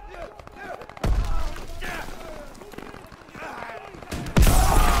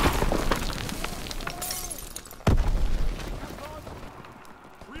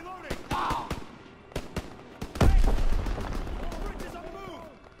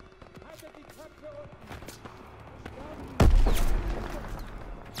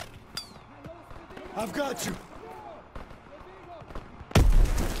 I've got you.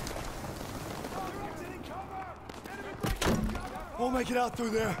 We'll make it out through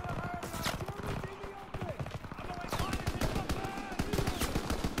there.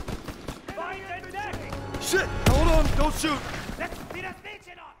 Shit! Hold on, don't shoot.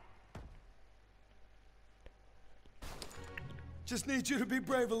 Just need you to be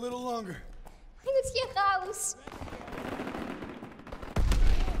brave a little longer. Ich muss hier raus.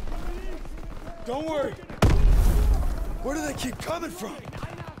 Don't worry. Where do they keep coming from?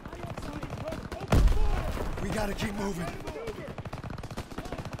 We gotta keep moving.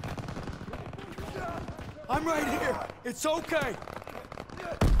 I'm right here. It's okay.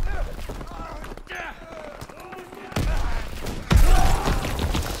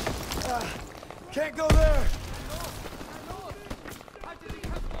 Can't go there.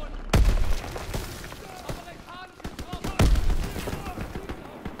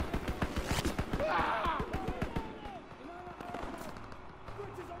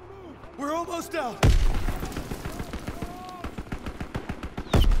 We're almost out.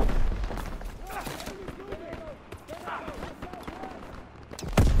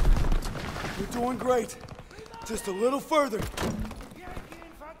 We're doing great. Just a little further.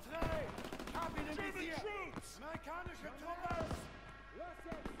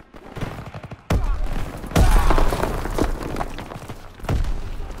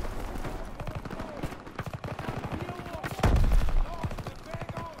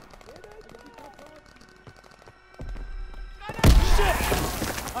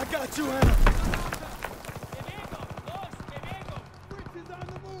 I got you, Hannah.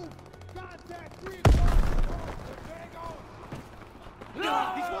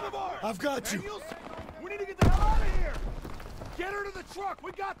 He's one of ours. I've got you. Daniels, we need to get the hell out of here. Get her to the truck.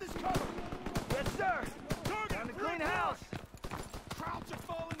 We got this covered. Yes, sir. Down to clean house. Crowds are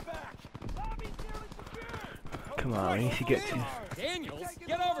falling back. Lobby's nearly secured. Come on, I need to get to... Daniels,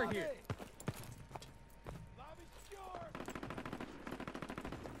 get over here.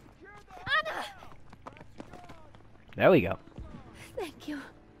 Anna! There we go. Thank you.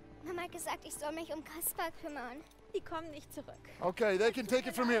 Mama hat gesagt, ich soll mich Kaspar kümmern. Die kommen nicht zurück. Okay, they can take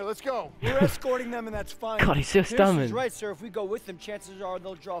it from here. Let's go. We're escorting them, and that's fine. God, he's so stubborn. Pearson's right, sir. If we go with them, chances are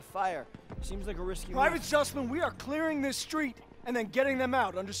they'll draw fire. Seems like a risky Private move. Sussman, we are clearing this street and then getting them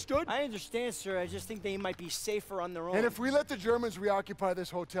out, understood? I understand, sir. I just think they might be safer on their own. And if we let the Germans reoccupy this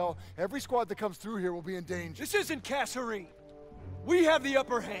hotel, every squad that comes through here will be in danger. This isn't Kasserine. We have the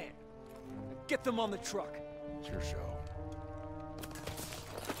upper hand. Get them on the truck. It's your show.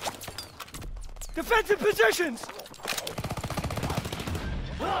 Defensive positions!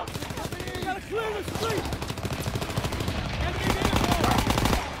 We gotta clear the street! Enemy vehicle!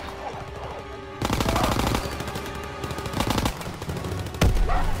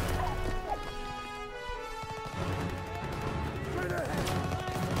 Straight ahead!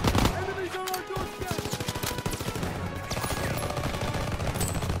 Enemies on our doorstep!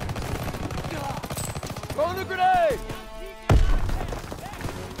 Throwing a grenade!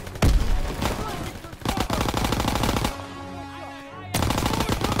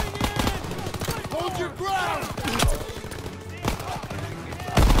 Hold your ground!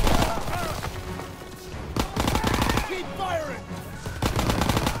 Keep firing!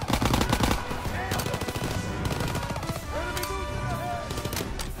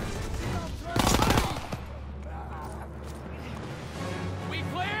 We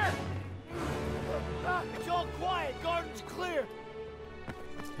clear? It's all quiet. Garden's clear.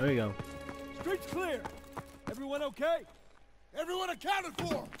 There we go. Street's clear. Everyone okay? Everyone accounted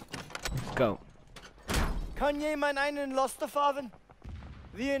for! Let's go. Kann jemand einen Laster fahren?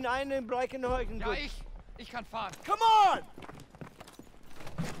 Wir in einen Breckenhäusen. Ja, ich kann fahren. Come on!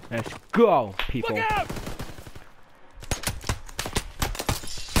 Let's go, people. Look out!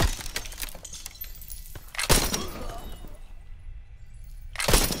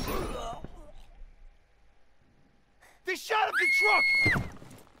 They shot up the truck!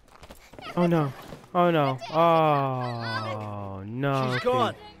 Oh no. Oh no. Oh no. She's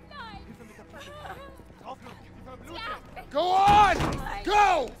gone. Go on!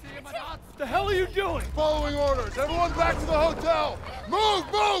 Go! What the hell are you doing? Following orders. Everyone back to the hotel! Move,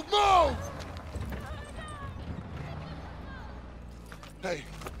 move, move! Hey,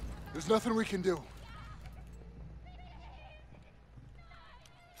 there's nothing we can do.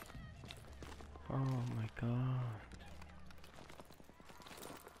 Oh my god.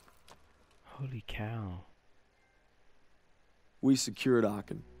 Holy cow. We secured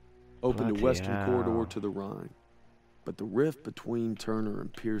Aachen, opened Bloody a western hell. corridor to the Rhine. But the rift between Turner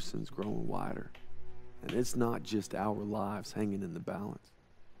and Pearson's growing wider. And it's not just our lives hanging in the balance.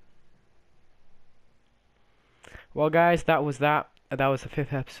 Well, guys, that was that. That was the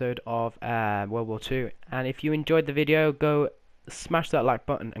 5th episode of World War II. And if you enjoyed the video, go smash that like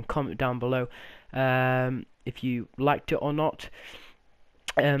button and comment down below if you liked it or not.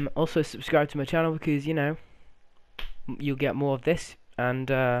 Also, subscribe to my channel because, you know, you'll get more of this. And,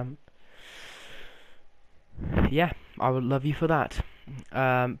 yeah, I would love you for that.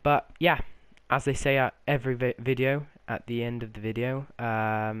 But, yeah, as they say at every video, at the end of the video,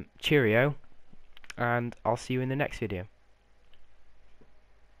 cheerio. And I'll see you in the next video.